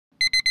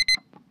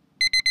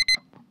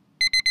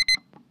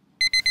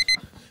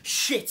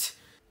Shit!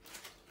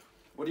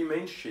 What do you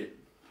mean, shit?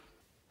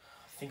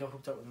 I think I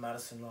hooked up with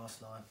Madison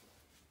last night.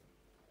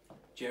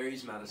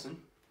 Jerry's Madison?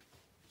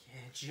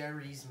 Yeah,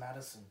 Jerry's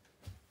Madison.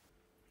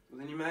 Well,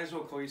 then you may as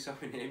well call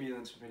yourself an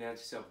ambulance and pronounce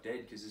yourself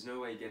dead, because there's no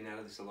way you're getting out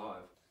of this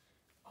alive.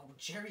 Oh, well,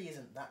 Jerry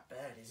isn't that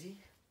bad, is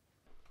he?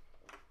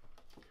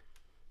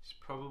 He's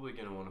probably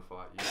going to want to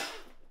fight you.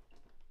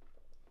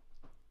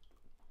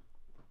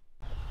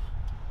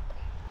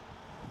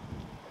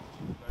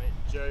 Mate,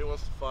 Jerry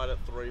wants to fight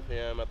at 3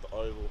 PM at the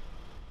Oval.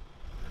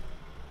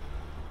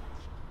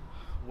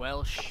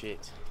 Well,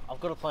 shit. I've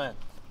got a plan.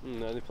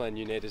 The only plan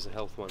you need is a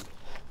health one.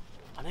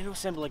 I need to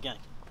assemble a gang.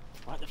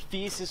 Right, the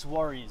fiercest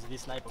warriors of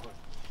this neighbourhood.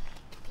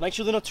 Make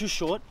sure they're not too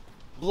short,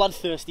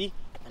 bloodthirsty,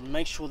 and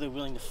make sure they're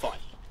willing to fight.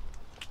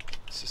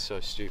 This is so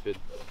stupid.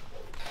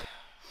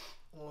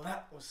 Well,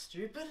 that was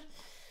stupid.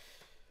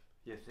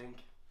 You think?